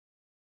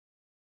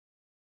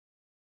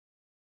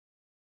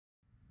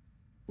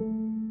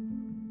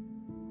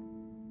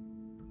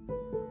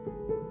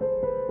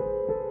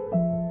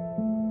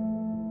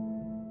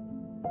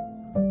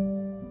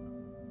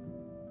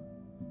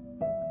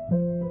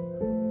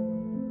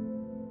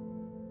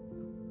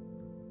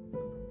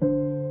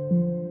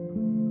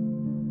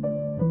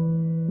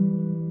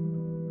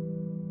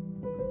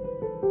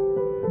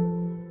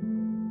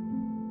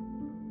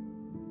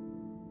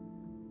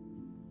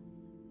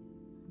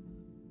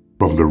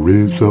the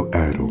ribs of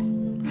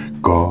Adam,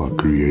 God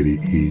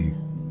created Eve.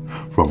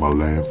 From a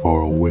land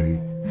far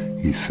away,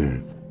 he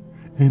sent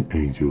an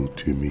angel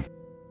to me.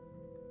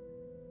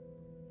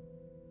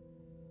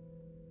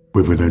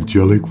 With an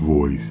angelic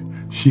voice,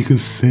 she could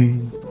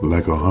sing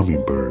like a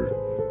hummingbird.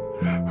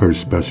 Her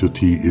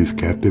specialty is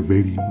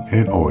captivating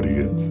an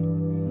audience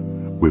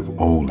with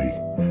only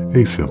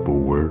a simple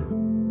word.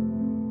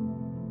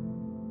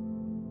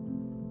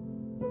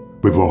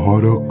 With a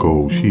heart of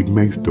gold, she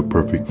makes the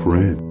perfect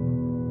friend,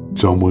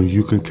 someone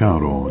you can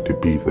count on to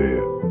be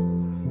there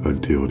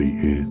until the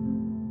end.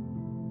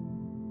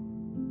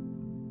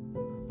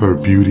 Her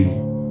beauty,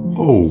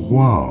 oh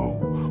wow,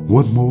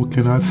 what more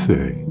can I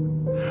say?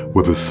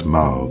 With a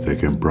smile that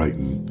can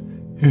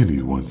brighten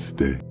anyone's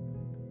day.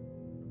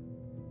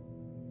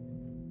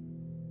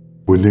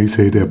 When they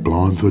say that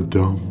blondes are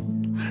dumb,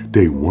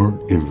 they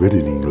weren't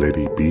envisioning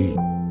LadyB.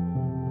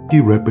 She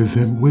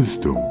represents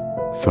wisdom,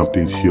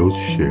 something she'll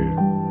share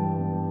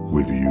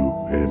with you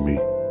and me.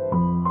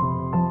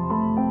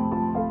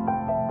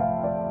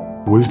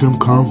 Wisdom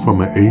comes from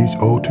an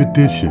age-old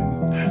tradition,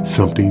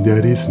 something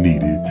that is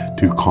needed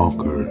to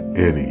conquer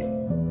any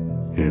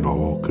and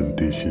all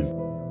conditions.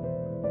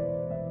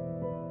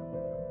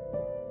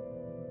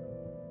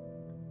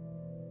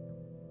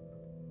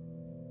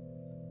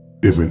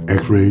 If an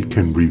X-ray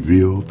can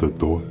reveal the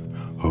thought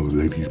of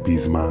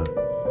LadyB's mind,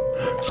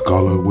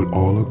 scholars would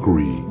all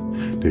agree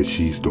that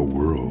she's the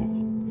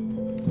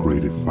world's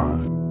greatest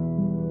find.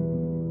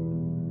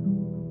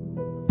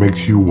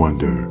 Makes you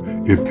wonder,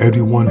 if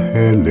everyone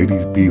had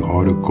LadyB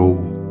heart of gold,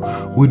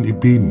 wouldn't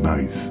it be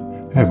nice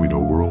having a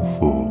world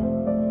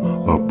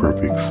full of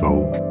perfect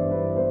souls?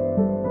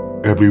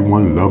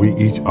 Everyone loving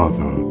each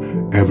other,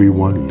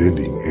 everyone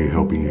lending a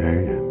helping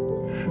hand.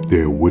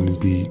 There wouldn't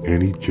be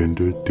any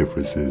gender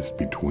differences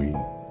between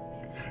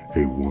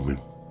a woman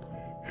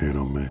and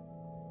a man.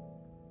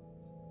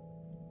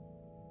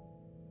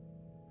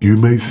 You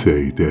may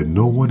say that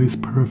no one is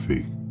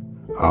perfect.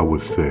 I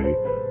would say,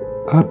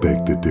 I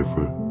beg to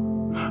differ.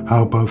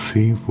 How about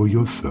seeing for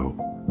yourself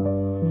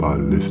by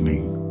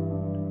listening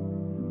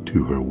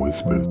to her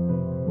whispers?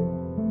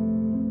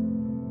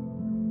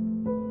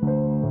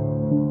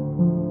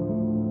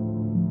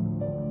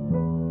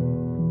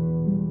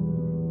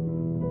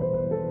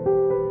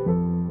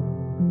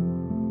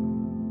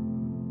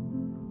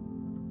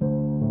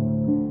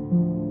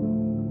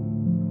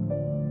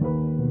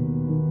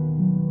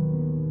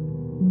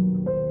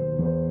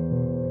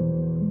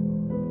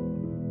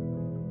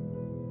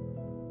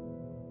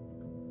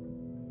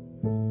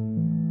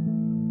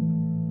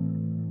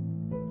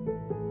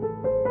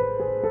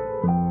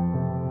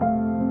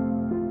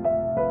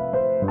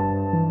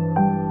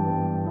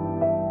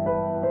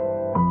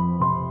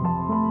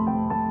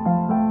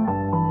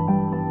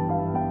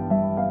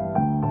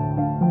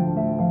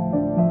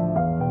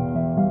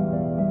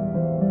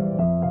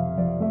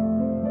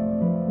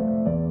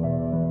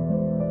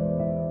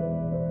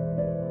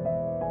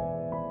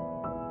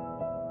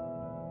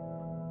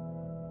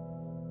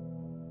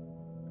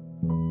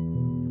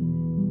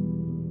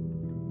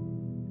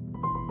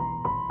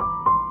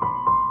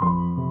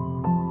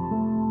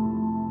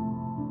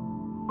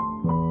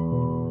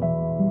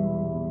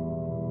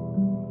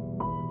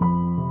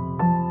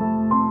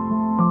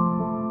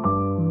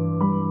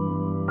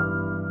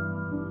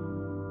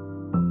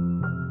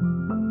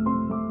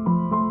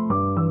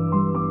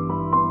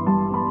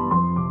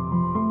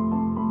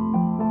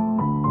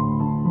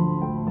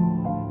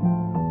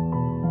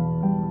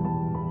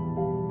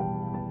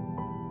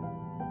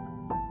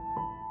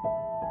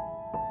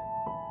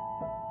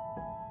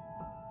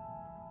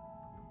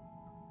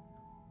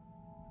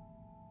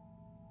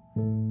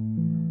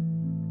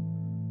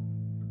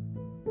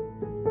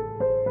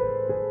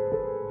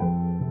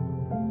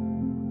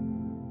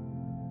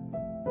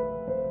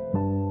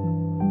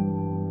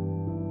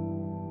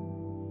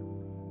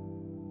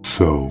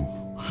 So,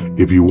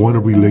 if you want a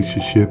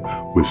relationship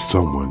with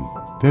someone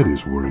that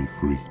is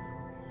worry-free,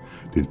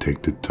 then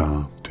take the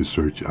time to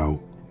search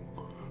out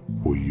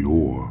for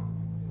your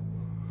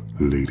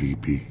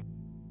LadyB.